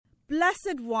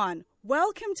Blessed one,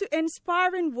 welcome to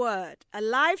Inspiring Word, a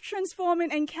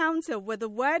life-transforming encounter with the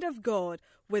Word of God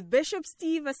with Bishop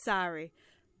Steve Asari.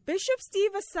 Bishop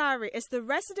Steve Asari is the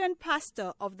resident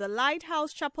pastor of the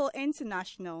Lighthouse Chapel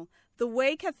International, the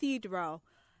Way Cathedral.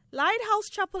 Lighthouse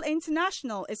Chapel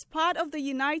International is part of the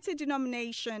United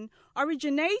Denomination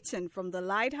originating from the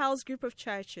Lighthouse Group of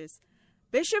Churches.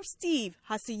 Bishop Steve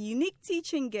has a unique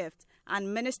teaching gift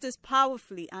and ministers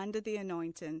powerfully under the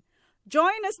anointing.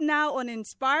 Join us now on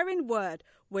Inspiring Word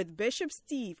with Bishop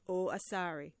Steve O.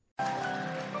 Asari.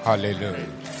 Hallelujah.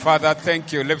 Father,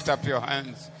 thank you. Lift up your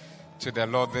hands to the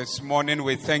Lord this morning.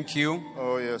 We thank you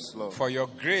for your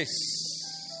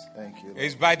grace. Thank you, Lord.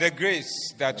 It's by the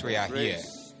grace that we are here.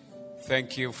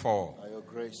 Thank you for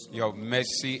your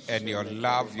mercy and your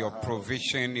love, your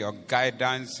provision, your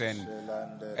guidance, and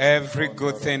every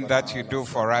good thing that you do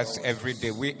for us every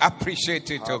day. We appreciate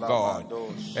it, oh God.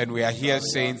 And we are here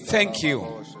saying thank you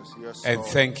and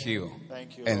thank you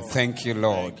and thank you,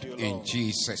 Lord, in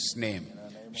Jesus' name.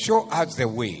 Show us the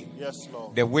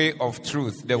way of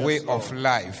truth, the way of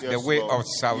life, the way of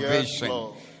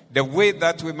salvation. The way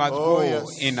that we must go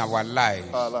in our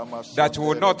lives, that we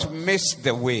will not miss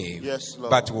the way,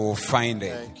 but we will find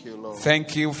it.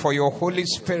 Thank you for your Holy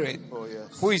Spirit,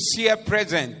 who is here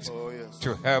present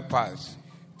to help us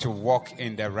to walk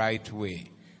in the right way.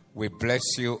 We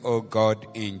bless you, oh God,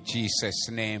 in Jesus'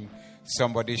 name.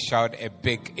 Somebody shout a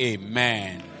big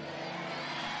amen.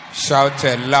 Shout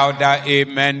a louder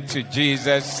amen to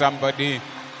Jesus, somebody.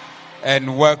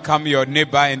 And welcome your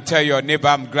neighbor and tell your neighbor,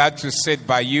 I'm glad to sit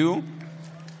by you.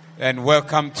 And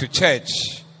welcome to church.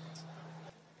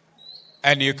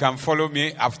 And you can follow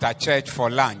me after church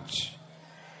for lunch.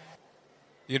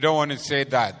 You don't want to say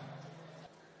that.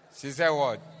 She said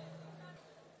what?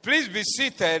 Please be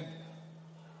seated.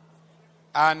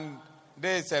 And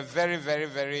there is a very, very,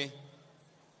 very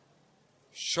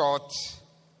short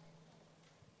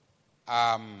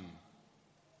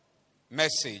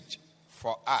message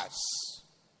for us.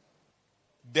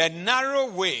 The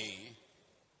narrow way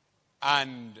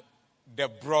and the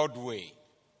Broadway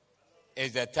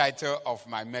is the title of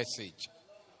my message.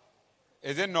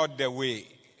 Is it not the way?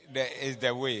 Is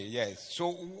the way, yes. So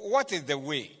what is the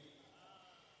way?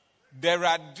 There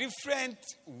are different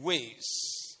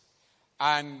ways.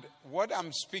 And what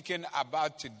I'm speaking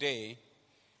about today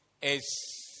is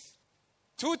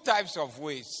two types of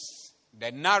ways.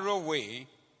 The narrow way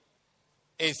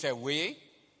is a way,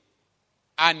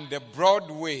 and the broad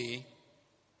way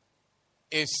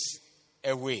is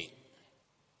a way.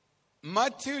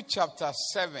 Matthew chapter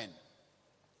 7,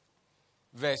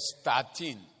 verse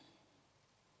 13.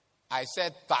 I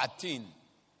said 13.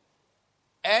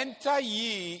 Enter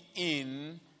ye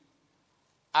in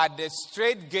at the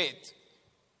straight gate,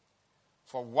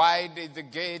 for wide is the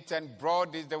gate and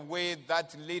broad is the way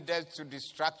that leadeth to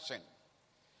destruction,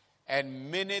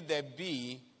 and many there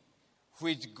be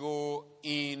which go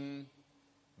in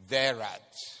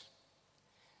thereat.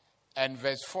 And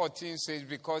verse 14 says,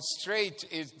 because straight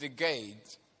is the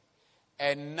gate,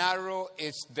 and narrow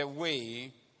is the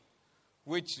way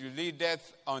which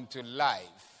leadeth unto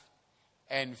life,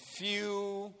 and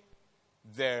few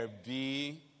there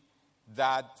be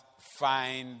that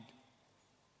find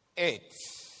it.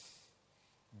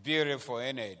 Beautiful,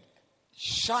 isn't it?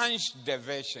 Change the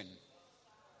version.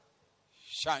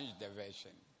 Change the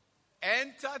version.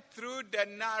 Enter through the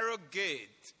narrow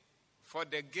gate, for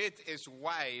the gate is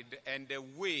wide and the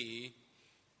way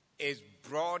is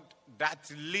broad that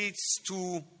leads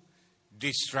to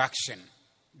destruction.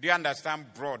 Do you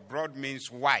understand broad? Broad means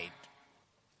wide.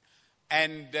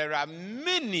 And there are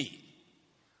many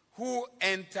who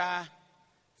enter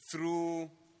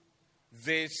through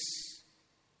this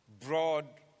broad,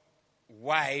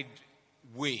 wide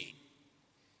way.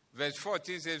 Verse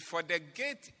 14 says, for the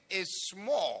gate is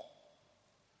small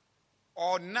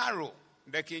or narrow.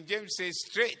 The King James says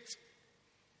straight,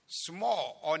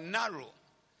 small or narrow.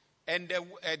 And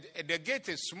the gate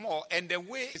is small and the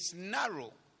way is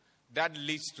narrow that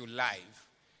leads to life.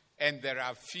 And there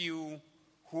are few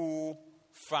who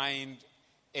find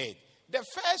it. The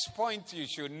first point you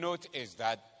should note is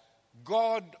that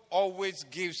God always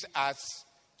gives us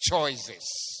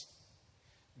choices.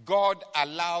 God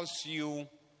allows you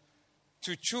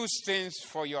to choose things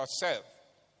for yourself.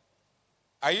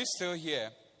 Are you still here?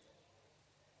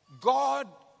 God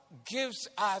gives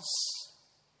us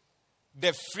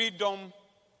the freedom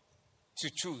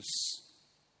to choose.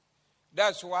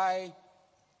 That's why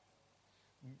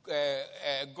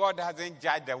God hasn't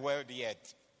judged the world yet.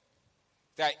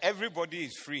 That everybody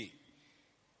is free.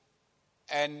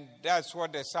 And that's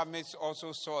what the psalmist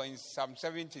also saw in Psalm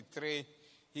 73.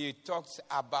 he talks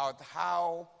about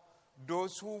how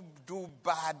those who do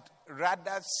bad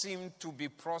rather seem to be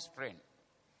prospering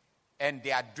and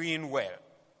they are doing well.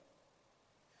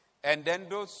 And then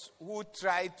those who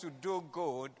try to do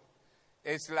good,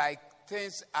 it's like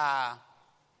things are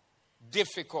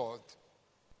difficult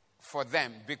for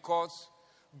them because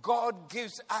God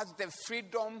gives us the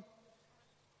freedom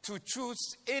to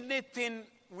choose anything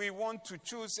we want to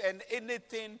choose and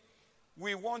anything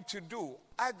we want to do.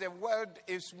 As the world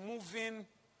is moving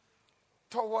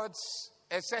towards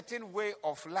a certain way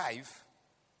of life,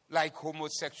 like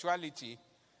homosexuality,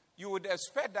 you would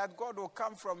expect that God will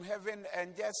come from heaven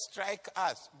and just strike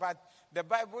us. But the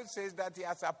Bible says that he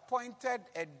has appointed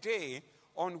a day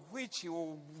on which he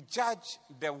will judge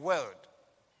the world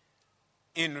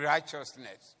in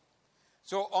righteousness.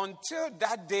 So until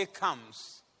that day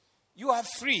comes, you are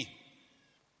free.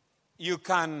 You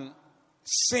can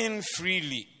sin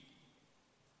freely.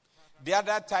 The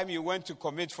other time you went to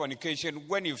commit fornication,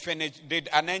 when you finished, did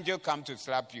an angel come to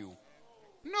slap you?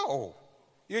 No.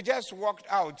 You just walked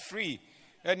out free.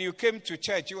 And you came to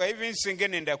church. You were even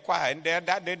singing in the choir. And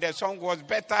that day the song was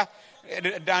better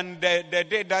than the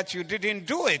day that you didn't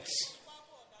do it.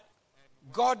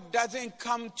 God doesn't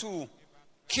come to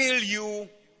kill you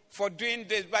for doing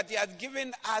this, but he has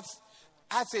given us,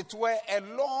 as it were, a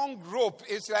long rope.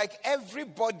 It's like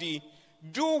everybody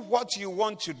do what you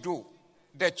want to do.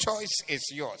 The choice is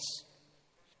yours.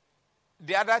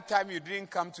 The other time you didn't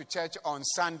come to church on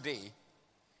Sunday,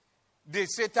 did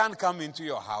Satan come into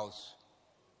your house?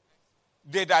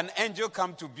 Did an angel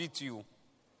come to beat you?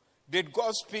 Did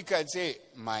God speak and say,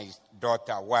 my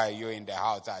daughter, why are you in the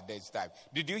house at this time?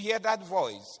 Did you hear that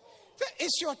voice?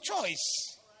 It's your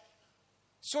choice.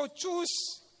 So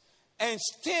choose and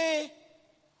stay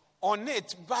on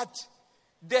it. But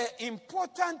the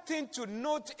important thing to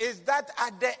note is that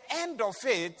at the end of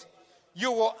it,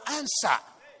 you will answer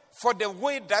for the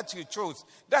way that you chose.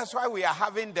 That's why we are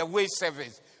having the way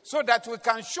service, so that we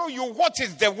can show you what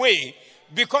is the way,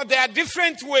 because there are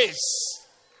different ways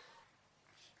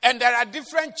and there are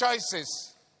different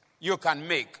choices you can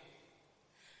make.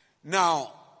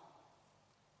 Now,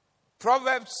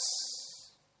 Proverbs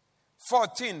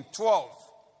 14:12.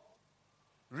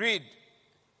 Read.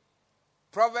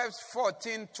 Proverbs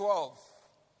 14:12.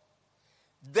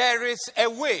 There is a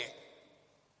way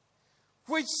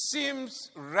which seems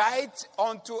right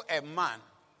unto a man,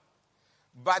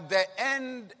 but the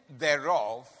end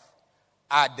thereof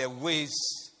are the ways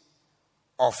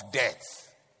of death.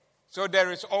 So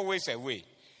there is always a way.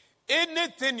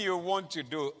 Anything you want to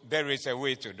do, there is a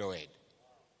way to do it.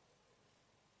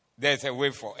 There's a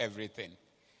way for everything.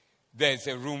 There's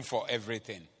a room for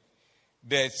everything.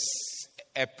 There's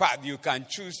a path. You can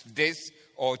choose this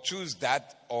or choose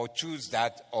that or choose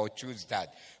that or choose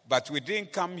that. But we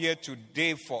didn't come here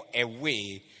today for a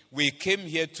way. We came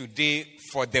here today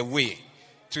for the way.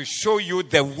 To show you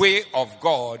the way of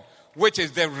God, which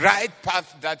is the right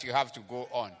path that you have to go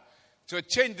on. So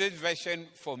change this version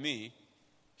for me.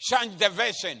 Change the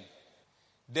version.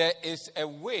 There is a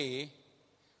way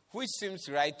which seems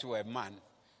right to a man,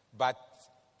 but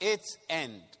its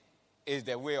end is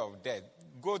the way of death.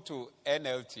 Go to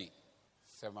NLT.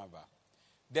 Semaba.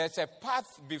 There's a path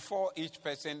before each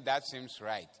person that seems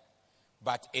right,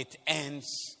 but it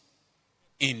ends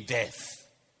in death.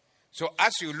 So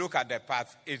as you look at the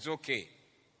path, it's okay,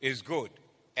 it's good,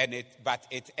 but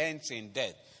it ends in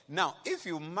death. Now, if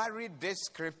you marry this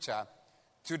scripture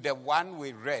to the one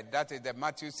we read, that is the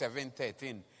Matthew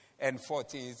 7:13 and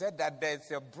 14, it said that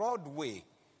there's a broad way,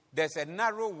 there's a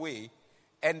narrow way,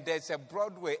 and there's a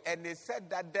broad way. And it said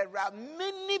that there are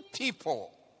many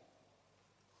people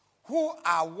who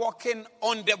are walking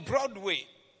on the broad way,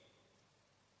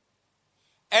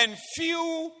 and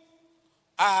few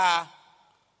are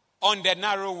on the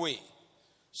narrow way.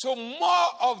 So more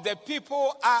of the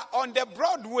people are on the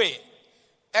broad way.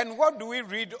 And what do we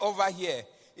read over here?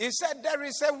 He said there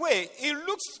is a way. It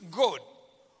looks good,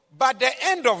 but the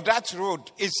end of that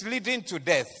road is leading to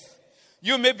death.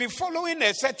 You may be following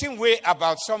a certain way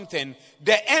about something.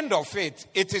 The end of it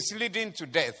is leading to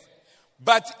death.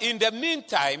 But in the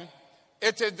meantime,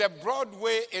 it is the broad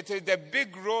way, it is the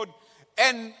big road,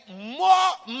 and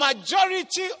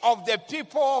majority of the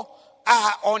people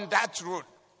are on that road.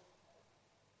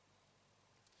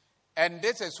 And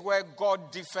this is where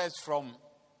God differs from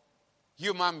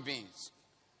human beings.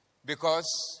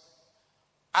 Because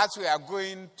as we are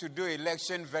going to do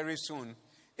election very soon,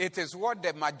 it is what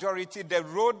the majority, the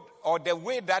road or the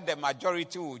way that the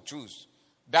majority will choose.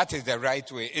 That is the right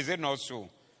way. Is it not so?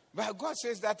 But God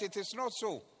says that it is not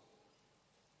so.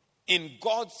 In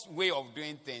God's way of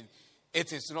doing things,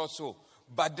 it is not so.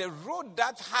 But the road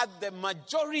that had the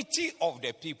majority of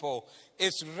the people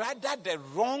is rather the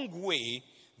wrong way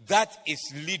that is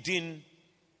leading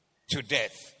to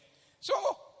death. So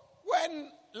when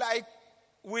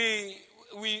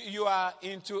you are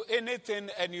into anything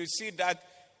and you see that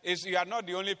you are not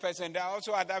the only person, there are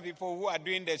also other people who are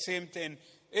doing the same thing.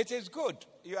 It is good.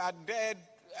 You are there,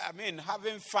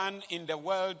 having fun in the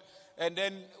world. And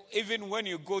then even when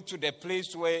you go to the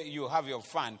place where you have your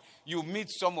fun, you meet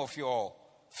some of your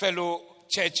fellow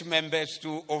church members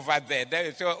too over there.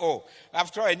 They say,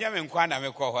 after all,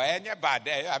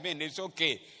 it's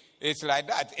okay. It's like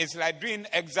that. It's like doing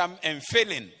exam and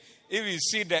failing. If you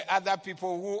see the other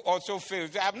people who also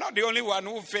failed, I'm not the only one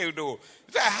who failed though.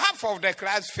 Half of the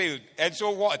class failed. And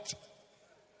so what?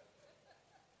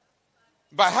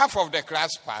 But half of the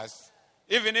class passed.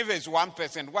 Even if it's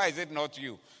 1%, why is it not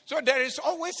you? So there is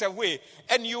always a way.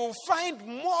 And you find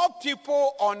more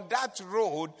people on that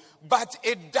road, but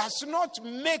it does not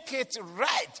make it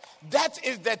right. That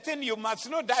is the thing you must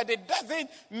know, that it doesn't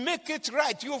make it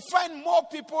right. You find more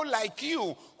people like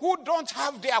you who don't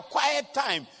have their quiet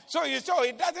time. So you say,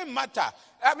 it doesn't matter.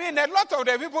 A lot of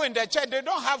the people in the church, they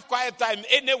don't have quiet time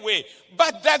anyway.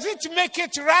 But does it make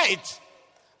it right?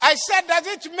 I said, does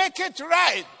it make it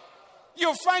right?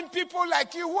 You find people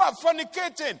like you who are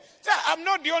fornicating. I'm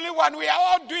not the only one. We are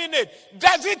all doing it.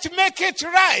 Does it make it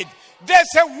right? There's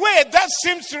a way that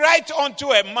seems right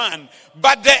unto a man.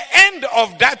 But the end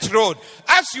of that road,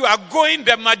 as you are going,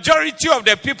 the majority of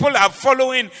the people are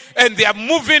following and they are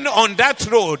moving on that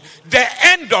road. The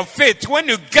end of it, when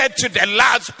you get to the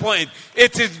last point,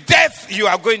 it is death you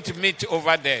are going to meet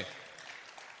over there.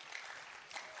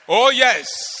 Oh yes.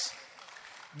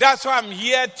 That's why I'm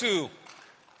here to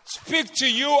speak to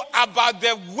you about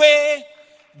the way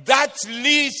that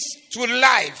leads to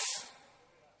life.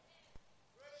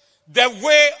 The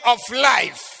way of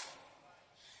life.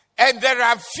 And there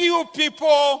are few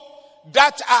people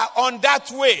that are on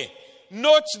that way.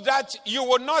 Note that you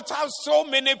will not have so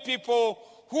many people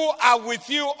who are with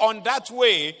you on that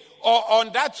way or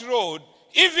on that road.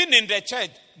 Even in the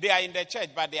church. They are in the church,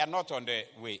 but they are not on the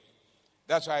way.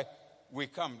 That's why we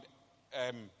come.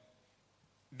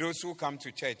 Those who come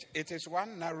to church, it is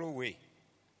one narrow way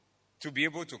to be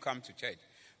able to come to church.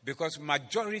 Because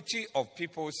majority of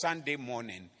people Sunday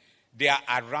morning, they are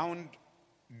around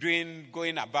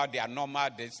going about their normal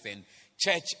distance.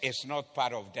 Church is not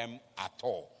part of them at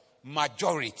all.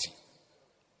 Majority.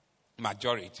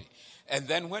 And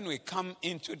then when we come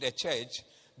into the church,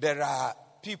 there are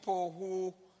people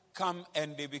who come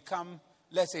and they become,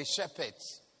 let's say,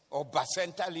 shepherds or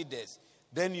bacenta leaders.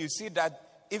 Then you see that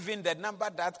even the number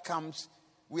that comes,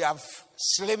 we have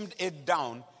slimmed it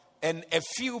down, and a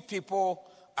few people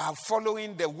are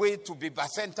following the way to be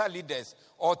bacenta leaders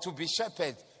or to be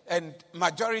shepherds, and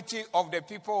majority of the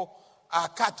people are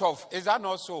cut off. Is that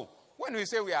not so? When we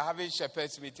say we are having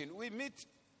shepherds meeting, we meet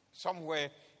somewhere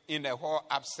in a hall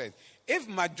upstairs. If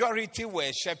majority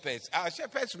were shepherds, our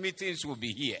shepherds meetings will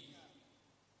be here,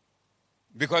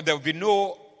 because there will be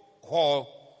no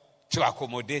hall to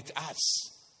accommodate us.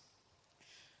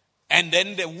 And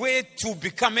then the way to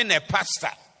becoming a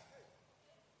pastor,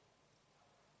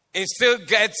 it still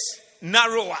gets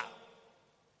narrower.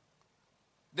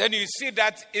 Then you see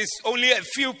that it's only a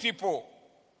few people,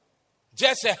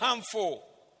 just a handful,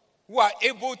 who are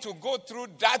able to go through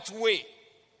that way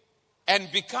and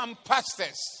become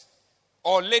pastors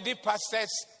or lady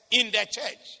pastors in the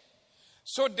church.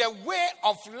 So the way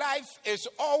of life is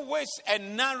always a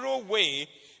narrow way.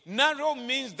 Narrow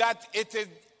means that it is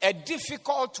a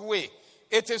difficult way.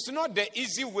 It is not the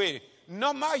easy way.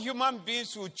 Normal human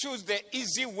beings will choose the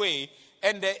easy way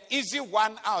and the easy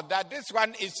one out. That this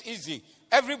one is easy.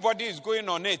 Everybody is going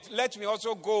on it. Let me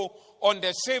also go on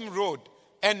the same road.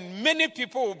 And many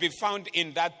people will be found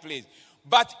in that place.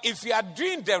 But if you are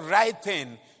doing the right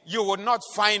thing, you will not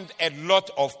find a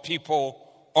lot of people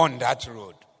on that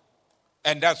road.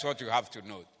 And that's what you have to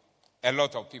know. A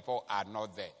lot of people are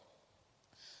not there.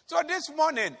 So this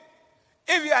morning,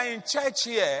 if you are in church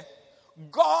here,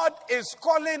 God is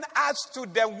calling us to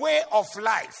the way of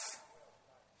life.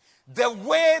 The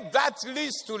way that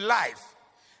leads to life.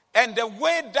 And the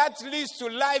way that leads to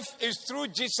life is through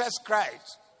Jesus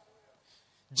Christ.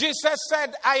 Jesus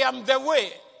said, I am the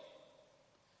way,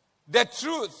 the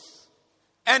truth,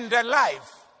 and the life.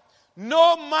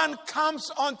 No man comes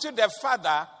unto the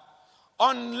Father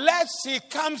unless he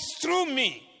comes through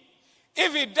me.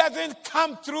 If he doesn't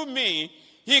come through me,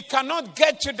 he cannot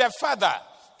get to the Father.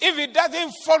 If he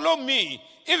doesn't follow me,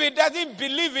 if he doesn't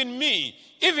believe in me,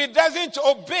 if he doesn't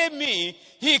obey me,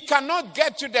 he cannot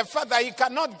get to the Father. He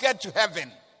cannot get to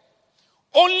heaven.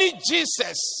 Only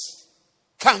Jesus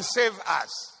can save us.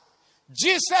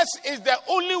 Jesus is the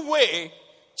only way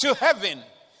to heaven.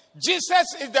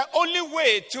 Jesus is the only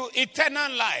way to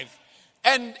eternal life.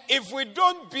 And if we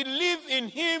don't believe in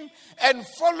him and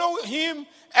follow him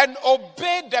and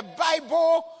obey the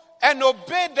Bible and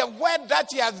obey the word that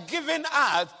he has given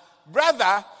us,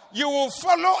 brother, you will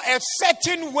follow a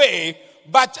certain way.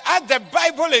 But as the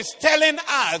Bible is telling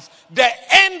us, the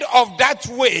end of that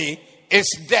way is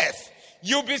death.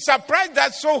 You'll be surprised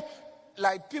that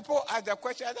like people ask the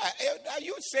question, are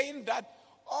you saying that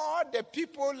all the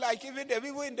people, like even the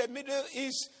people in the Middle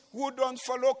East who don't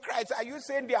follow Christ, are you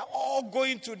saying they are all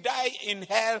going to die in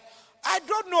hell? I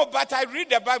don't know, but I read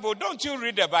the Bible. Don't you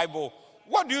read the Bible?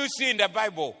 What do you see in the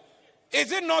Bible?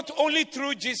 Is it not only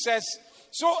through Jesus?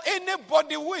 So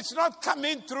anybody who is not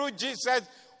coming through Jesus,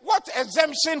 what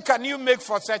exemption can you make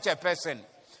for such a person?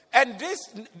 And this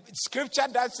scripture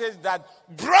that says that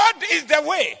broad is the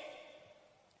way.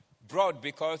 Broad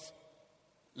because,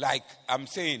 like I'm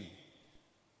saying,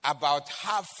 about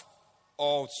half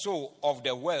or so of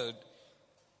the world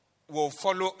will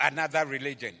follow another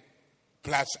religion,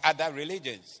 plus other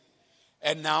religions.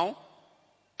 And now,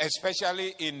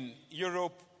 especially in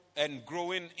Europe and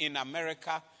growing in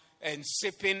America and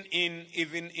seeping in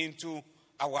even into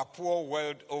our poor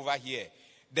world over here,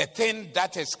 the thing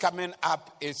that is coming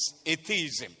up is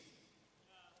atheism.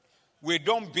 We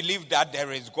don't believe that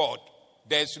there is God.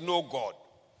 There's no God.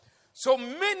 So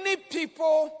many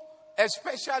people,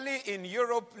 especially in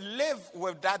Europe, live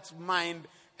with that mind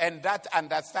and that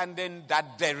understanding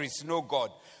that there is no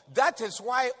God. That is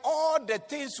why all the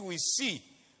things we see,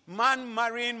 man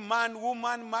marrying man,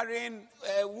 woman marrying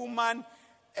woman,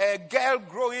 a girl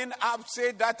growing up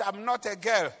say that I'm not a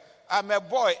girl, I'm a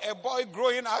boy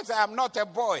growing up say I'm not a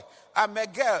boy, I'm a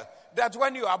girl. That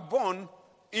when you are born,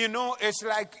 it's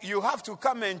like you have to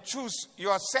come and choose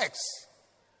your sex.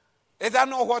 Is that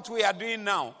not what we are doing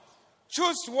now?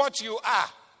 Choose what you are.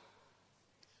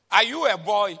 Are you a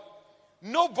boy?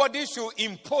 Nobody should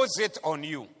impose it on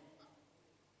you.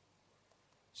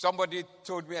 Somebody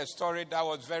told me a story that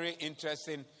was very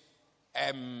interesting.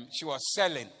 She was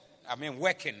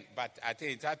working, but I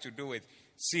think it had to do with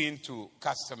seeing to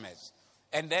customers.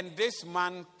 And then this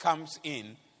man comes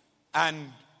in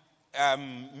and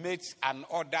makes an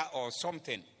order or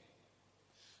something.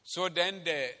 So then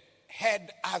the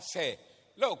head asks her,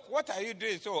 look, what are you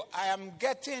doing? So I am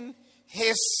getting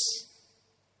his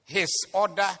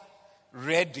order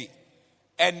ready.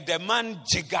 And the man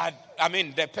jiggered,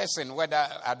 the person,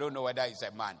 I don't know whether he's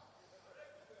a man.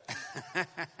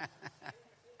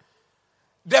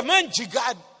 The man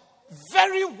jiggered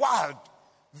very wild,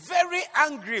 very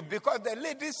angry because the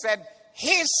lady said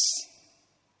his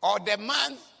or the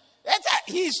man,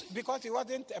 his, because he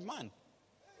wasn't a man.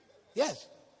 Yes.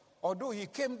 Although he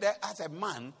came there as a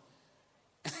man,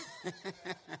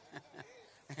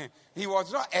 he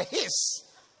was not a his.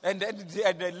 And then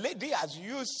the lady has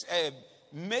used a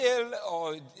male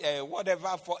or whatever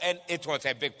and it was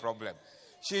a big problem.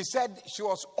 She said she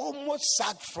was almost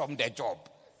sacked from the job.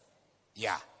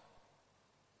 Yeah.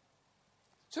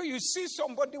 So you see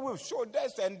somebody with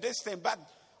shoulders and this thing, but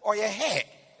or your hair.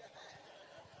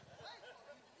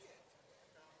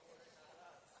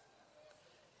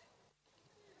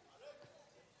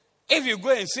 If you go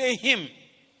and say him,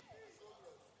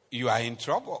 you are in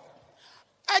trouble.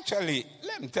 Actually,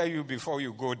 let me tell you before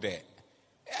you go there.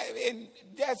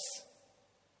 Just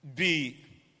be,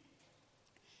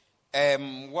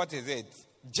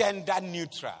 gender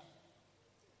neutral.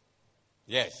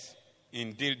 Yes,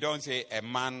 indeed, don't say a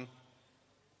man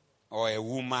or a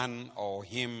woman or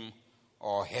him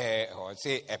or her or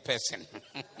say a person.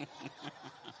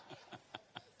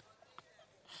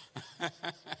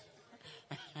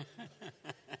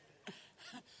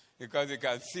 Because you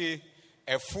can see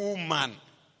a full man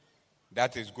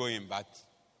that is going, but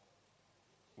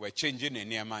we're changing a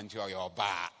near man to your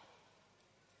bar.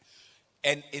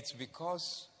 And it's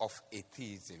because of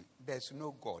atheism. There's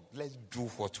no God. Let's do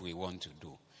what we want to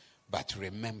do. But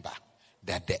remember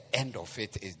that the end of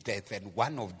it is death. And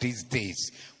one of these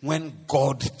days, when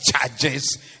God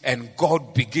charges and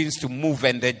God begins to move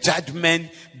and the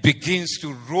judgment begins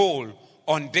to roll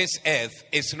on this earth,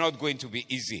 it's not going to be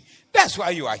easy. That's why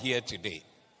you are here today.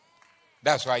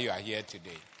 That's why you are here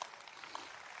today.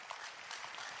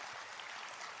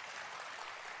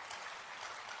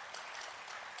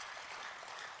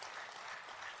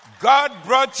 God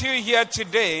brought you here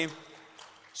today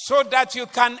so that you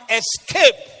can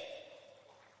escape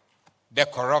the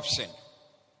corruption.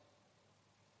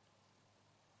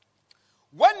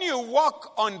 When you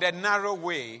walk on the narrow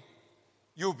way,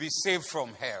 you'll be saved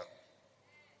from hell.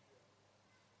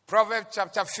 Proverbs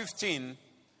chapter 15,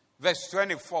 verse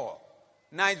 24.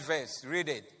 9th verse, read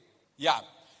it. Yeah.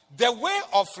 The way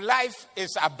of life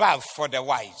is above for the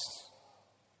wise.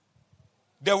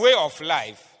 The way of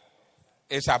life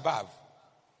is above,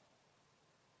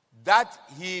 that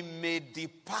he may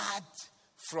depart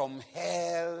from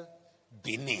hell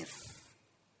beneath.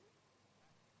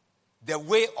 The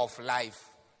way of life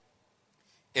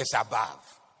is above.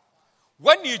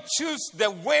 When you choose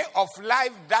the way of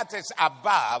life that is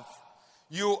above,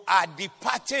 you are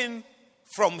departing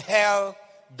from hell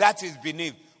that is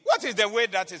beneath. What is the way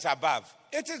that is above?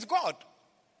 It is God.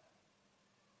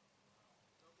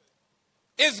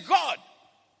 It's God.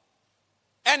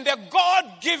 And the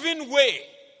God-given way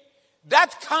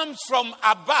that comes from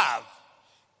above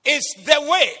is the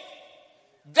way.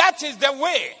 That is the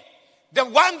way. The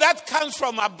one that comes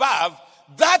from above,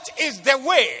 that is the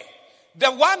way.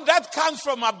 The one that comes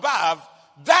from above,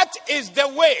 that is the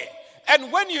way.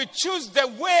 And when you choose the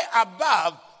way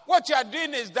above, what you are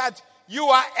doing is that you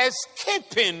are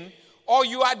escaping or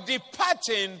you are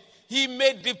departing. He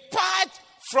may depart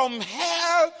from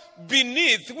hell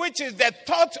beneath, which is the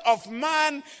thought of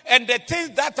man and the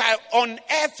things that are on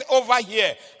earth over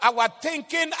here. Our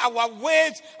thinking, our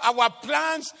ways, our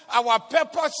plans, our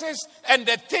purposes, and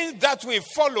the things that we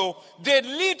follow, they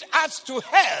lead us to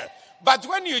hell. But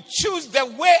when you choose the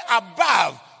way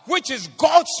above, which is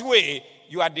God's way,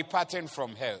 you are departing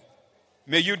from hell.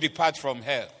 May you depart from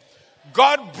hell.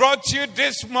 God brought you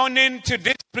this morning to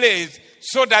this place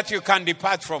so that you can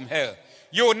depart from hell.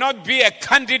 You will not be a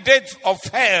candidate of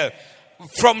hell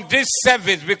from this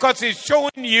service because he's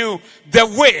showing you the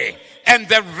way. And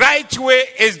the right way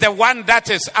is the one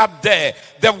that is up there.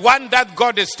 The one that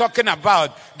God is talking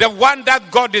about. The one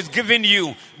that God is giving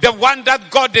you. The one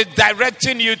that God is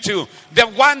directing you to. The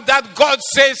one that God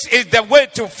says is the way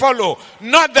to follow.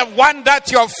 Not the one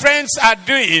that your friends are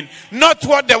doing. Not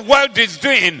what the world is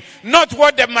doing. Not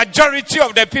what the majority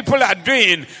of the people are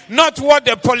doing. Not what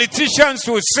the politicians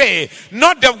will say.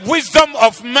 Not the wisdom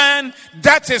of man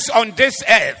that is on this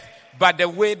earth. But the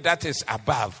way that is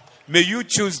above. May you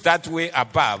choose that way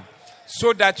above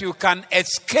so that you can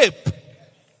escape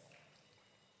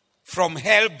from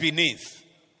hell beneath.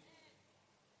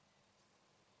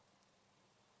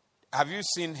 Have you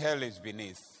seen hell is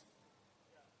beneath?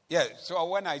 Yeah, so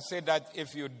when I say that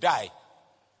if you die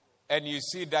and you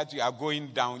see that you are going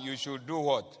down, you should do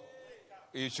what?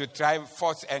 You should try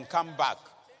first and come back.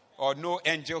 Or no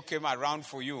angel came around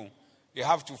for you. You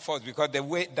have to first because the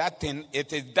way that thing,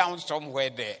 it is down somewhere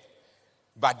there.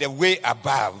 But the way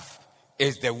above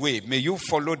is the way. May you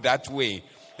follow that way.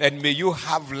 And may you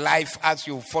have life as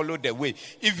you follow the way.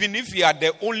 Even if you are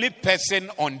the only person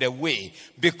on the way.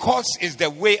 Because it's the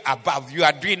way above. You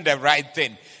are doing the right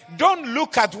thing. Don't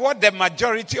look at what the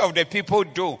majority of the people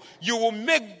do. You will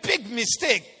make big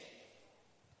mistake.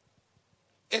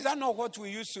 Is that not what we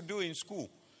used to do in school?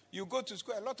 You go to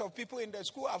school. A lot of people in the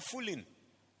school are fooling.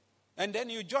 And then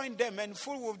you join them and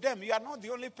fool with them. You are not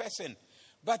the only person.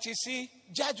 But you see,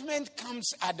 judgment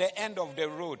comes at the end of the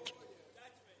road.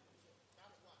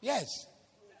 Yes.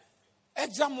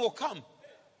 Exam will come.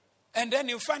 And then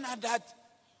you find out that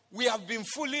we have been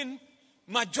fooling.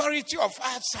 Majority of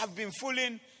us have been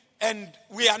fooling. And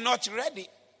we are not ready.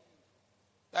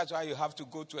 That's why you have to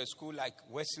go to a school like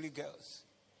Wesley Girls.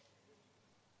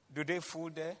 Do they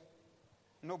fool there?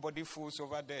 Nobody fools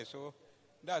over there. So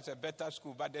that's a better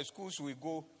school. But the schools we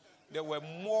go, there were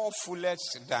more foolish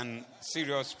than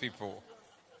serious people.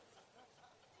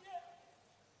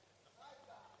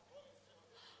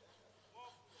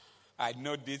 I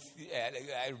know this.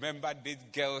 I remember these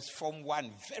girls, Form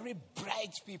 1, very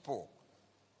bright people.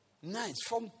 Nice.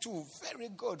 Form 2, very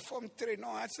good. Form 3, no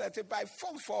answer. By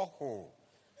Form 4, oh,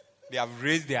 they have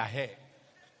raised their hair.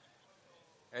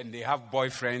 And they have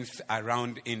boyfriends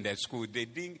around in the school. They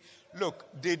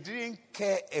didn't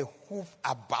care a hoop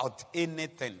about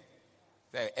anything.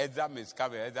 The exam is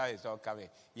coming, exam is not coming.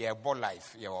 You're a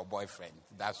life, you're a boyfriend.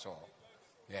 That's all.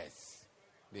 Yes.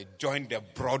 They joined the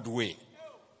Broadway.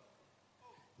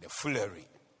 The foolery.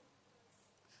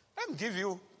 Let me give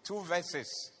you 2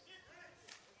 verses.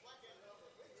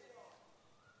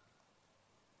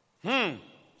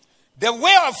 The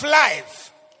way of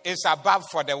life is above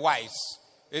for the wise.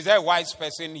 Is there a wise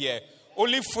person here?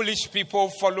 Only foolish people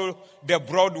follow the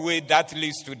broad way that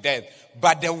leads to death.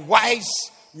 But the wise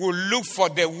will look for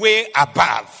the way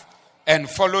above and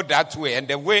follow that way. And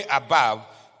the way above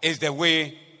is the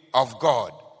way of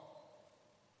God.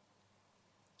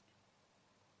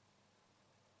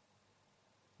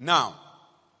 Now,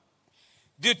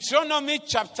 Deuteronomy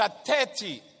chapter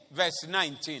 30, verse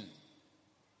 19.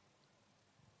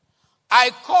 I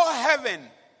call heaven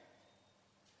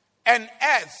and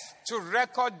earth to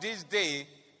record this day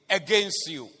against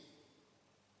you.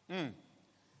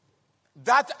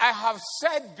 That I have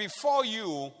set before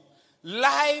you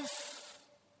life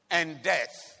and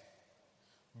death,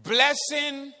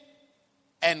 blessing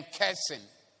and cursing.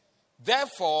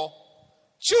 Therefore,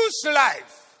 choose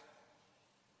life,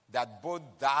 that both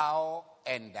thou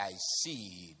and thy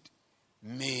seed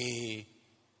may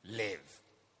live.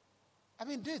 I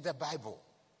mean, this is the Bible.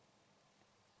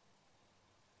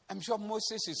 I'm sure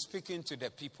Moses is speaking to the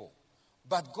people,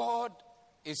 but God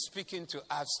is speaking to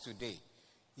us today.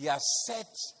 He has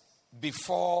set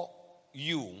before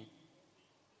you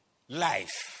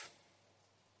life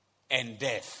and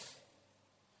death,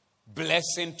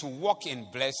 blessing, to walk in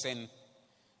blessing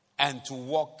and to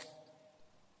walk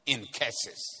in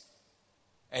curses.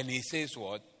 And he says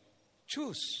what?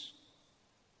 Choose.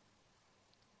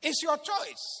 It's your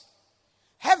choice.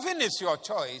 Heaven is your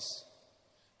choice.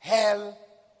 Hell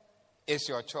is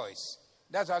your choice.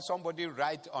 That's why somebody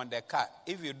write on the car,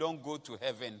 if you don't go to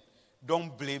heaven,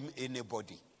 don't blame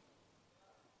anybody.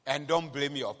 And don't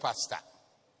blame your pastor.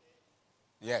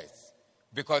 Yes.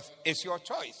 Because it's your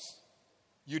choice.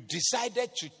 You decided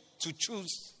to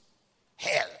choose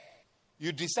hell.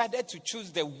 You decided to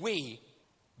choose the way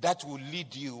that will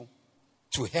lead you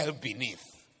to hell beneath.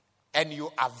 And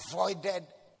you avoided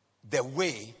the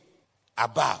way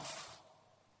above,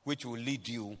 which will lead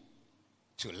you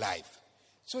to life.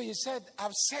 So he said,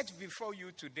 I've set before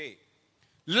you today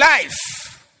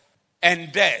life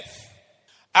and death.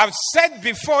 I've set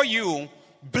before you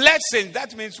blessings.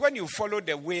 That means when you follow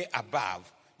the way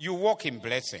above, you walk in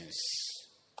blessings.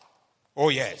 Oh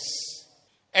yes.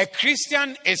 A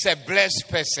Christian is a blessed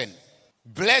person.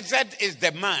 Blessed is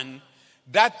the man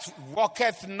that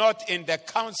walketh not in the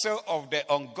counsel of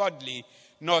the ungodly,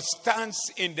 nor stands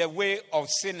in the way of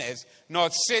sinners, nor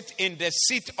sit in the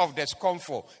seat of the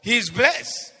scornful. He is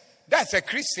blessed. That's a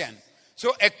Christian.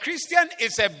 So a Christian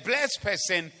is a blessed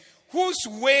person whose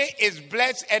way is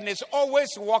blessed and is always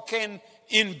walking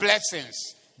in blessings.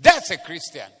 That's a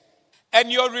Christian.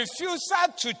 And your refusal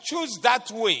to choose that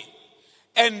way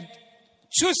and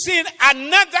choosing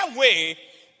another way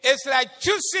is like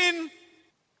choosing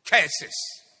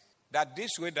curses. That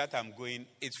this way that I'm going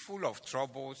is full of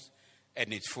troubles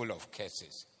and it's full of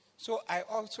curses. So I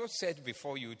also said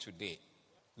before you today,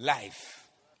 life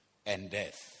and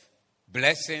death,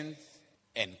 blessings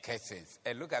and curses.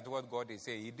 And look at what God is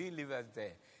saying. He didn't leave us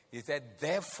there. He said,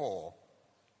 therefore,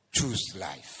 choose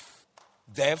life.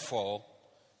 Therefore,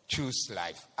 choose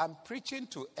life. I'm preaching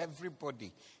to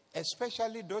everybody,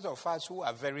 especially those of us who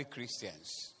are very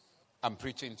Christians. I'm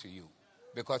preaching to you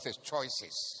because it's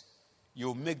choices.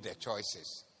 You make the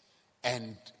choices.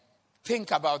 And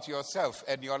think about yourself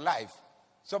and your life.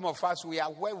 Some of us, we are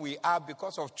where we are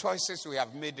because of choices we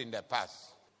have made in the past.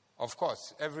 Of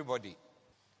course, everybody.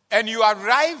 And you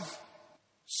arrive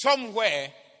somewhere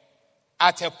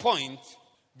at a point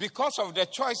because of the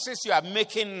choices you are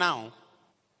making now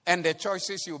and the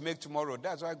choices you make tomorrow.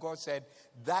 That's why God said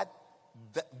that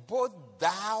both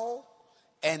thou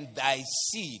and thy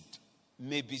seed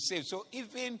may be saved. So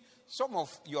even some of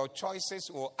your choices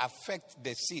will affect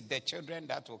the seed, the children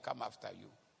that will come after you.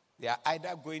 They are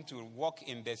either going to walk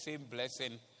in the same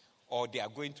blessing or they are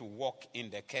going to walk in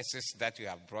the curses that you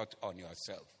have brought on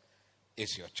yourself.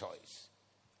 It's your choice.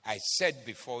 I said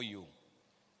before you,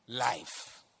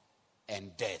 life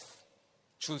and death.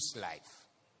 Choose life.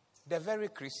 The very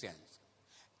Christians.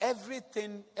 Every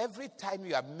time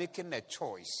you are making a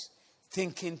choice,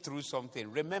 thinking through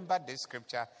something, remember this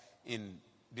scripture in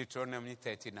Deuteronomy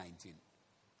 30:19,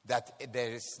 that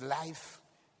there is life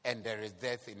and there is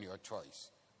death in your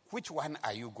choice. Which one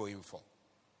are you going for?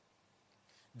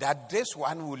 That this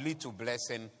one will lead to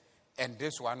blessing and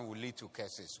this one will lead to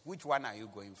curses. Which one are you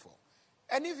going for?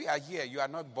 And if you are here, you are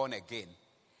not born again.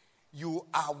 You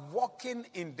are walking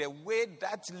in the way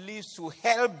that leads to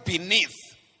hell beneath.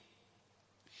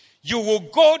 You will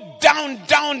go down,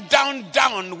 down, down,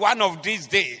 down one of these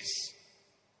days.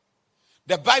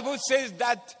 The Bible says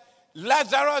that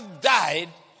Lazarus died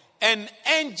and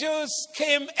angels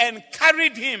came and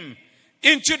carried him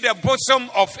into the bosom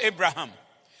of Abraham.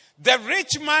 The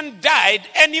rich man died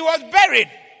and he was buried.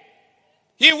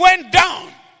 He went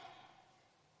down.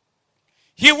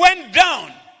 He went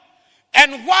down.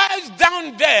 And whilst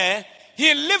down there,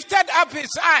 he lifted up his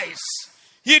eyes.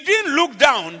 He didn't look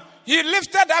down. He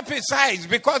lifted up his eyes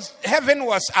because heaven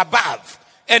was above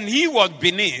and he was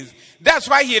beneath. That's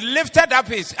why he lifted up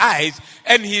his eyes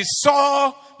and he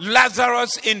saw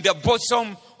Lazarus in the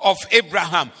bosom of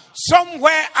Abraham.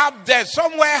 Somewhere up there,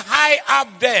 somewhere high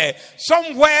up there,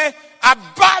 somewhere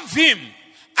above him.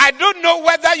 I don't know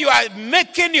whether you are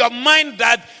making your mind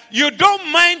that you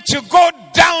don't mind to go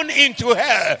down into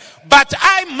hell. But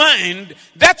I mind.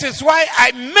 That is why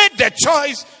I made the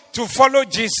choice to follow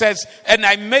Jesus. And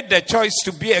I made the choice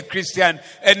to be a Christian.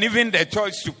 And even the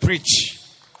choice to preach.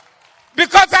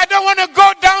 Because I don't want to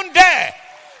go down there.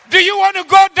 Do you want to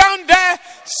go down there?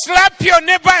 Slap your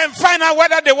neighbor and find out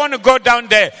whether they want to go down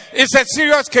there. It's a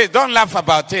serious case. Don't laugh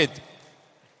about it.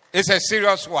 It's a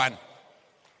serious one.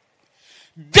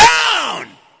 Down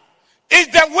is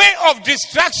the way of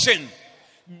destruction.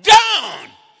 Down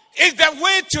is the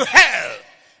way to hell.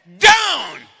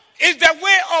 Down is the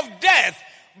way of death.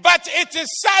 But it is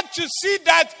sad to see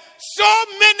that so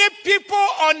many people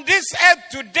on this earth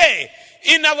today,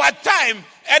 in our time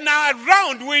and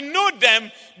around, we know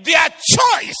them, their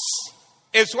choice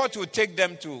is what will take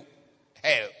them to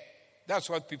hell. That's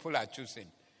what people are choosing.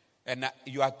 And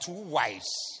you are too wise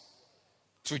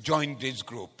to join this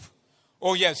group.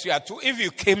 Oh yes, you are too. If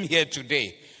you came here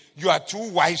today, you are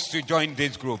too wise to join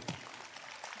this group.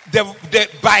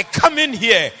 By coming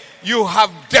here, you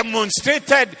have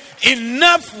demonstrated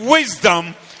enough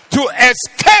wisdom to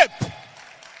escape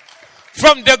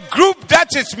from the group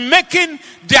that is making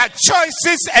their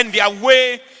choices and their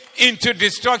way into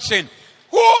destruction.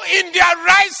 Who in their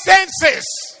right senses?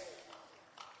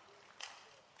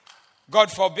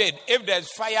 God forbid, if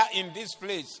there's fire in this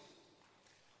place,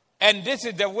 and this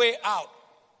is the way out,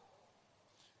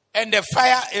 and the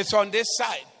fire is on this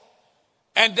side,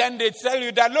 and then they tell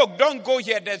you that, look, don't go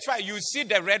here, there's fire. You see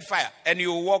the red fire, and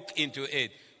you walk into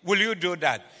it. Will you do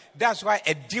that? That's why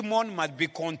a demon must be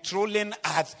controlling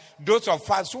us, those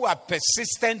of us who are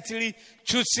persistently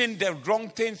choosing the wrong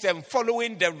things and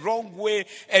following the wrong way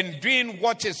and doing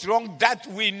what is wrong, that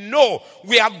we know,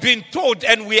 we have been told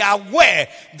and we are aware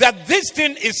that this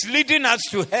thing is leading us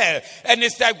to hell. And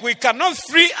it's like we cannot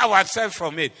free ourselves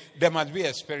from it. There must be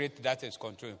a spirit that is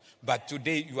controlling. But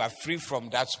today you are free from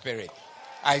that spirit.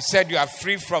 I said you are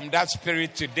free from that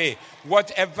spirit today.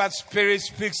 Whatever spirit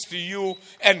speaks to you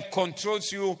and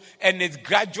controls you and is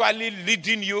gradually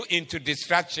leading you into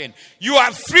destruction, you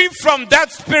are free from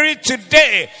that spirit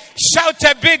today. Shout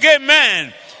a big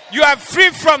amen. You are free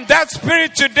from that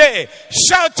spirit today.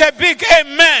 Shout a big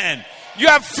amen. You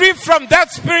are free from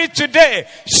that spirit today.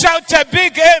 Shout a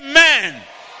big amen.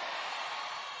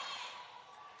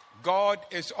 God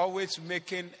is always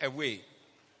making a way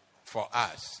for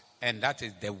us. And that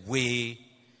is the way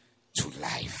to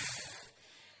life.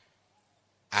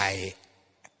 I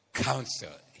counsel,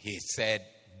 he said,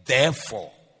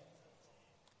 therefore,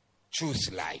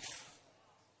 choose life.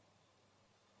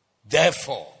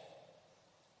 Therefore,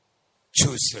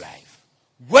 choose life.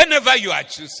 Whenever you are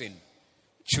choosing,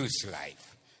 choose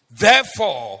life.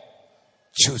 Therefore,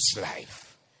 choose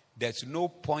life. There's no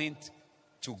point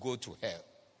to go to hell.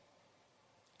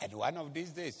 And one of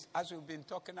these days, as we've been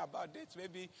talking about this,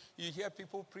 maybe you hear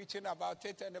people preaching about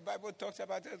it and the Bible talks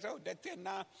about it. So the thing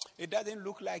now, it doesn't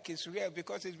look like it's real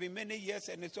because it's been many years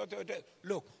and it's sort of,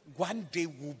 look, one day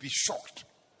we'll be shocked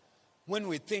when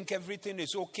we think everything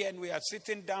is okay and we are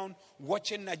sitting down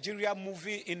watching Nigeria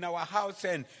movie in our house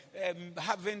and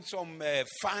having some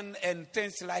fun and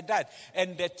things like that.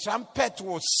 And the trumpet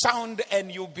will sound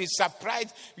and you'll be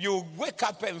surprised. You'll wake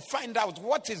up and find out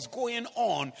what is going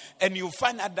on and you'll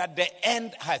find out that the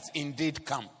end has indeed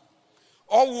come.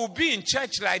 Or we'll be in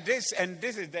church like this and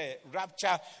this is the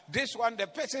rapture. This one, the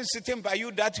person sitting by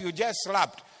you that you just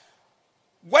slapped.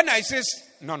 When I say,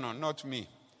 no, not me.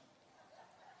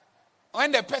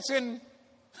 When the person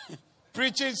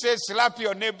preaching says, slap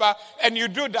your neighbor, and you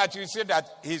do that, you say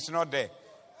that he's not there.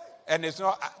 And it's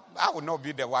not, I would not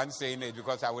be the one saying it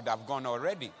because I would have gone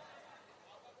already.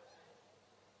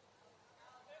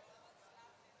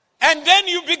 And then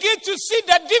you begin to see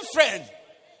the difference.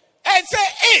 And say,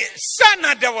 hey,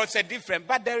 son, there was a difference.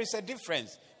 But there is a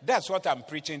difference. That's what I'm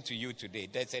preaching to you today.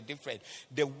 There's a difference.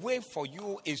 The way for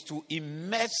you is to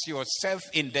immerse yourself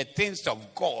in the things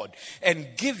of God and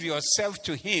give yourself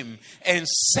to Him and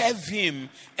serve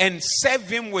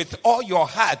Him with all your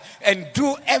heart and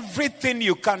do everything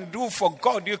you can do for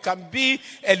God. You can be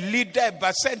a leader, a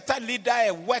bacenta leader,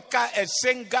 a worker, a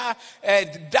singer, a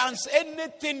dance,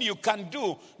 anything you can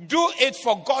do. Do it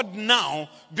for God now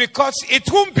because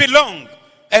it won't be long.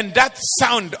 And that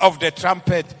sound of the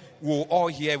trumpet will all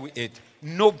hear it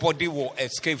nobody will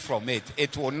escape from it.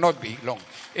 It will not be long.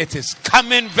 It is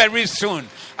coming very soon.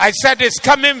 I said it's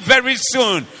coming very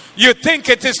soon. You think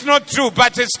it is not true,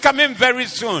 but it's coming very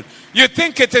soon. You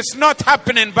think it is not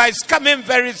happening, but it's coming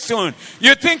very soon.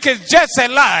 You think it's just a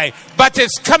lie, but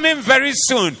it's coming very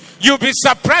soon. You'll be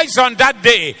surprised on that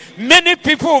day. Many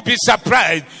people will be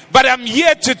surprised, but I'm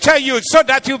here to tell you so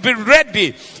that you'll be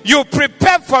ready. You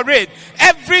prepare for it.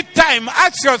 Every time,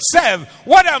 ask yourself,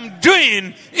 what I'm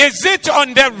doing, is it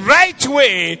on the right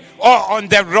way or on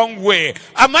the wrong way?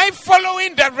 Am I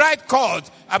following the right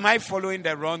course? Am I following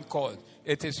the wrong course?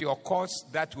 It is your course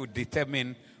that will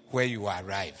determine where you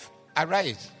arrive.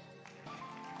 Arise.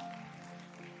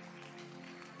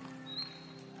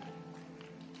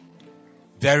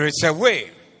 There is a way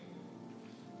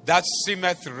that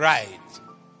seemeth right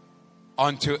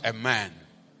unto a man,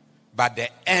 but the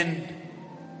end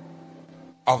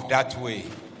of that way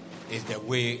is the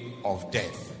way of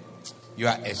death. You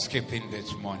are escaping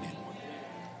this morning.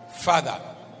 Father,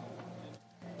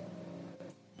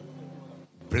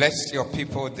 bless your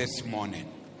people this morning.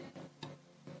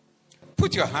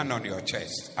 Put your hand on your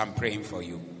chest. I'm praying for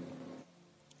you.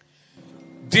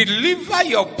 Deliver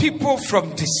your people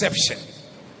from deception.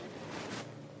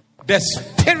 The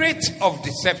spirit of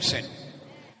deception.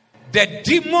 The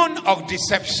demon of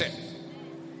deception.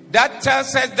 That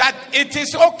tells us that it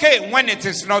is okay when it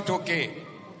is not okay.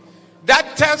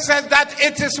 That tells us that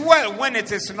it is well when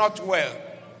it is not well.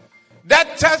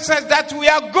 That tells us that we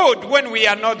are good when we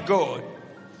are not good.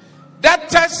 That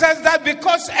tells us that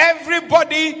because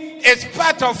everybody is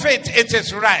part of it, it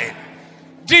is right.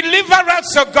 Deliver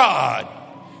us, O God.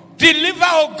 Deliver,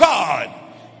 O God.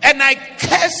 And I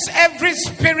curse every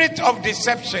spirit of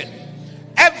deception,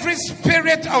 every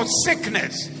spirit of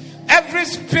sickness, every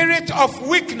spirit of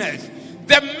weakness.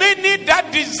 The many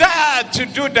that desire to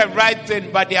do the right thing,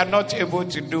 but they are not able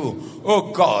to do.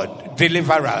 Oh God,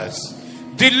 deliver us.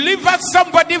 Deliver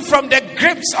somebody from the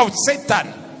grips of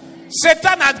Satan.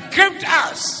 Satan has gripped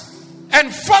us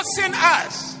and forcing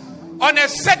us on a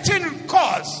certain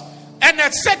course and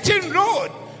a certain road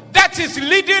that is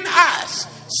leading us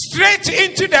straight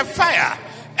into the fire,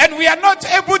 and we are not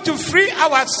able to free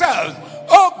ourselves.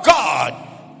 Oh God,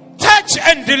 touch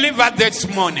and deliver this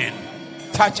morning.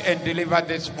 Touch and deliver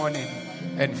this morning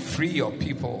and free your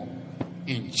people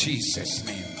in Jesus'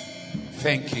 name.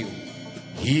 Thank you.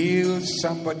 Heal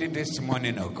somebody this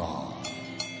morning, oh God.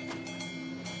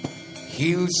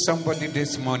 Heal somebody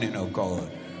this morning, oh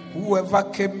God. Whoever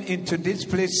came into this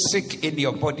place sick in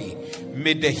your body,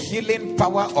 may the healing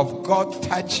power of God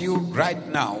touch you right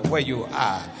now where you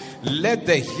are. Let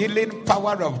the healing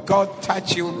power of God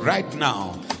touch you right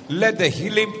now. Let the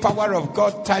healing power of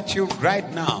God touch you right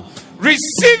now.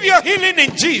 Receive your healing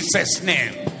in Jesus'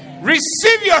 name.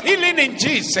 Receive your healing in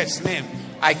Jesus' name.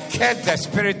 I curse the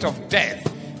spirit of death.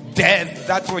 Death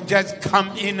that will just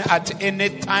come in at any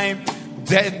time.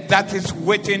 Death that is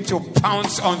waiting to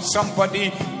pounce on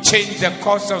somebody, change the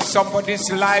course of somebody's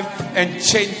life, and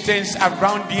change things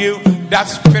around you. That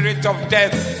spirit of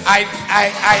death, I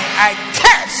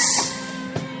curse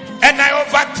and I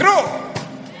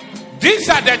overthrow. These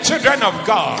are the children of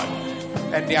God,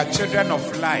 and they are children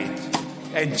of light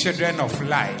and children of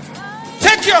life.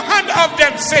 Take your hand off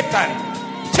them, Satan.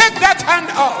 Take that hand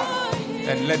off,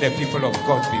 and let the people of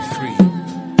God be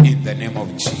free in the name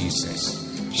of Jesus.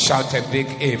 Shout a big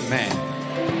amen.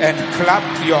 And clap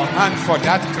your hand for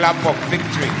that clap of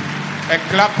victory. A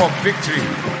clap of victory.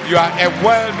 You are a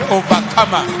world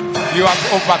overcomer. You have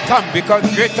overcome because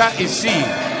greater is he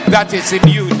that is in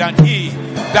you than he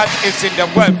that is in the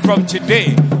world. From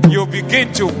today, you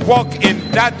begin to walk in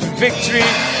that victory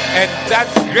and that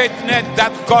greatness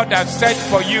that God has set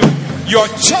for you. Your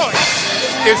choice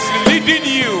is leading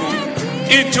you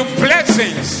into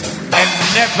blessings and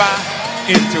never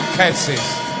into curses.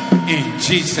 In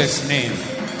Jesus' name.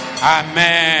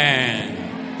 Amen.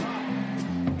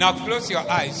 Now close your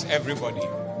eyes, everybody.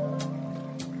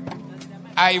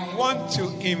 I want to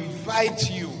invite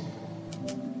you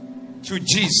to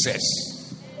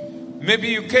Jesus. Maybe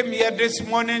you came here this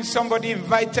morning, somebody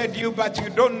invited you, but you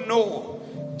don't know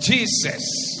Jesus.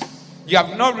 You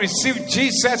have not received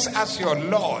Jesus as your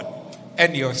Lord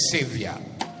and your Savior.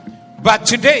 But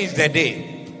today is the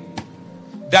day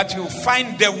that you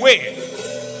find the way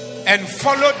and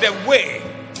follow the way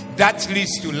that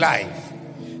leads to life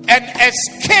and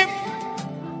escape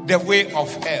the way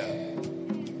of hell.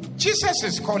 Jesus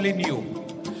is calling you.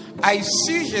 I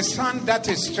see his hand that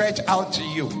is stretched out to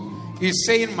you. He's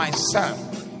saying, my son,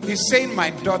 he's saying,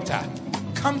 my daughter,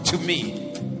 come to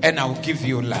me and I'll give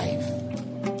you life.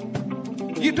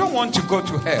 You don't want to go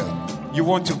to hell. You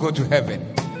want to go to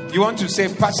heaven. You want to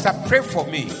say, Pastor, pray for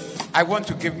me. I want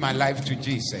to give my life to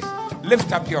Jesus.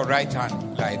 Lift up your right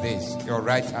hand like this. Your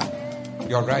right hand.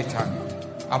 Your right hand.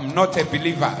 I'm not a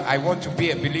believer. I want to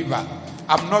be a believer.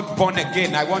 I'm not born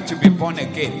again. I want to be born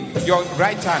again. Your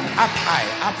right hand up high,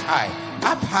 up high,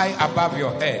 up high above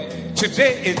your head.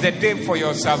 Today is the day for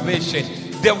your salvation.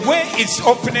 The way is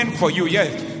opening for you.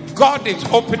 Yes. God is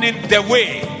opening the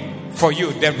way for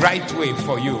you, the right way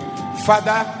for you.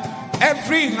 Father,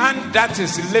 every hand that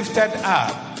is lifted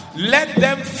up, let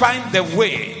them find the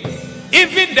way,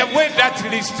 even the way that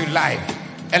leads to life,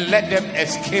 and let them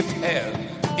escape hell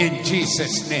in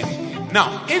Jesus' name.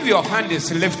 Now, if your hand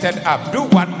is lifted up, do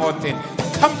one more thing.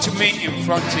 Come to me in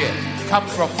front here. Come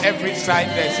from every side.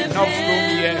 There's enough room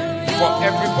here for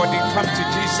everybody. Come to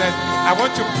Jesus. I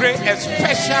want to pray a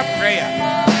special prayer.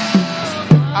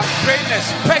 I'm praying a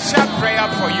special prayer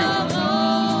for you.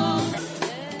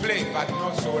 Play, but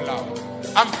not so loud.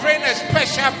 I'm praying a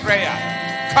special prayer.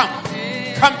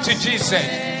 Come to Jesus.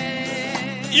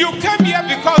 You came here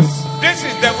because this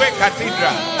is the way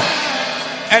cathedral,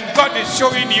 and God is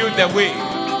showing you the way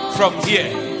from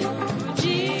here,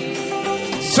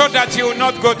 so that you will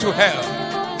not go to hell.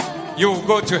 You will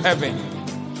go to heaven.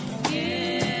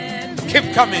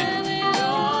 Keep coming.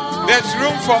 There's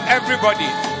room for everybody.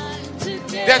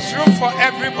 There's room for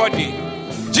everybody.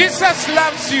 Jesus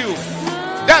loves you.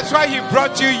 That's why he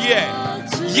brought you here.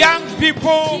 Young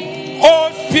people,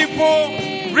 old people,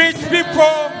 rich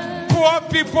people, poor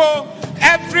people.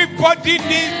 Everybody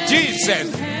needs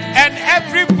Jesus. And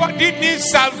everybody needs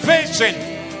salvation.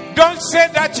 Don't say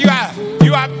that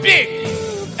you are big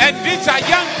and these are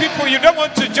young people. You don't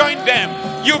want to join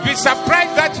them. You'll be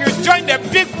surprised that you join the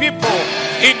big people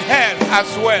in hell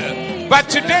as well. But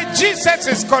today Jesus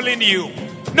is calling you.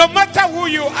 No matter who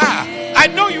you are, I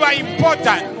know you are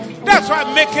important. That's why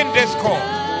I'm making this call.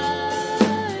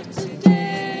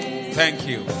 Thank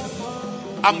you.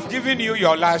 I'm giving you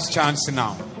your last chance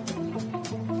now.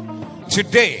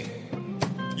 Today,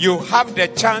 you have the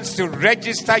chance to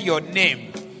register your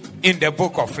name in the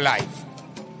book of life.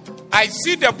 I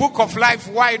see the book of life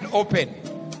wide open.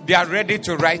 They are ready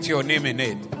to write your name in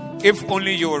it. If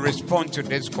only you will respond to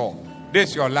this call.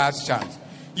 This is your last chance.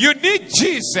 You need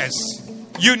Jesus.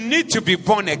 You need to be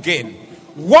born again.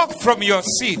 Walk from your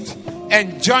seat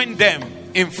and join them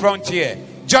in front here.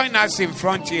 Join us in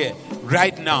front here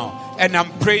right now. And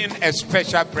I'm praying a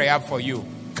special prayer for you.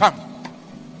 Come.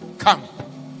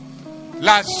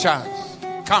 Last chance.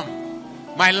 Come.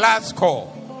 My last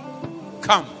call.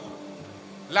 Come.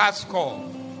 Last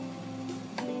call.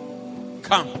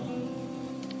 Come.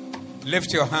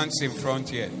 Lift your hands in front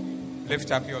here.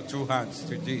 Lift up your two hands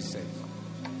to Jesus.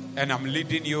 And I'm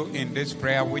leading you in this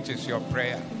prayer, which is your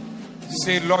prayer.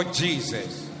 Say, Lord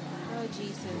Jesus. Lord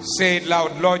Jesus. Say it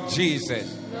loud, Lord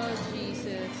Jesus. Lord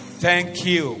Jesus. Thank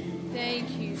you. Thank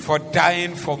you for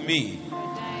dying for me.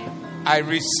 I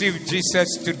receive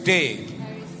Jesus today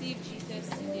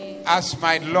as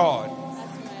my Lord,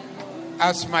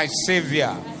 as my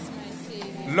Savior.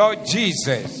 Lord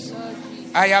Jesus,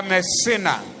 I am a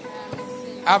sinner.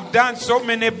 I've done so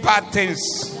many bad things.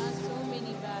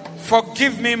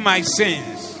 Forgive me my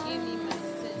sins.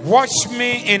 Wash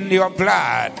me in your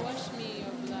blood.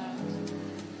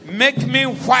 Make me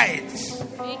white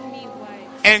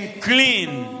and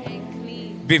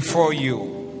clean before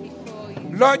you.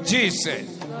 Lord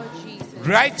Jesus,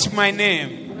 write my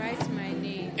name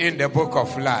in the book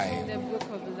of life.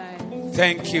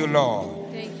 Thank you,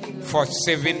 Lord, for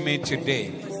saving me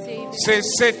today. Say,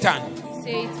 Satan,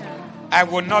 I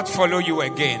will not follow you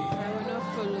again.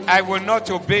 I will not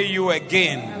obey you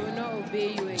again.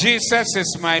 Jesus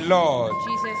is my Lord.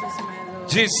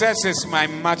 Jesus is my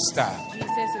master.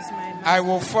 I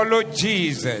will follow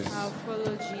Jesus.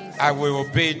 I will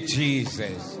obey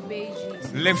Jesus.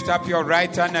 Lift up your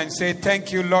right hand and say,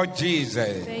 thank you, Lord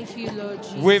Jesus. Thank you, Lord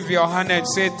Jesus. Wave your hand and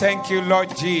say, thank you,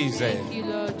 Lord Jesus. Thank you,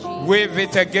 Lord Jesus. Wave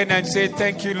it again and say,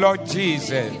 thank you, Lord Jesus,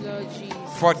 Thank you, Lord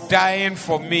Jesus, for dying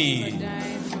for me.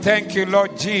 Thank you,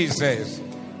 Lord Jesus,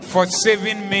 for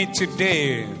saving me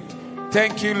today.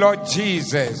 Thank you, Lord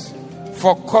Jesus,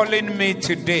 for calling me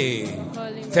today.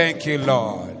 Thank you,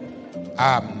 Lord.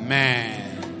 Amen.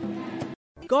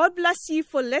 God bless you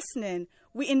for listening.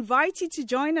 We invite you to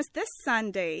join us this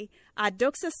Sunday. Our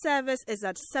Doxa service is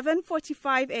at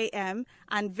 7:45 a.m.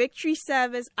 and Victory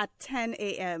service at 10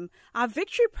 a.m. Our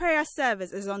Victory prayer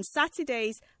service is on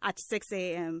Saturdays at 6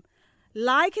 a.m.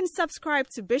 Like and subscribe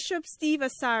to Bishop Steve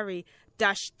Asari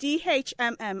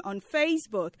DHMM on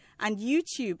Facebook and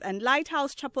YouTube and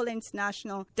Lighthouse Chapel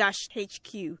International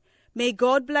HQ. May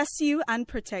God bless you and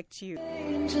protect you.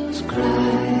 Angels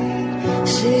cry,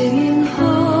 sing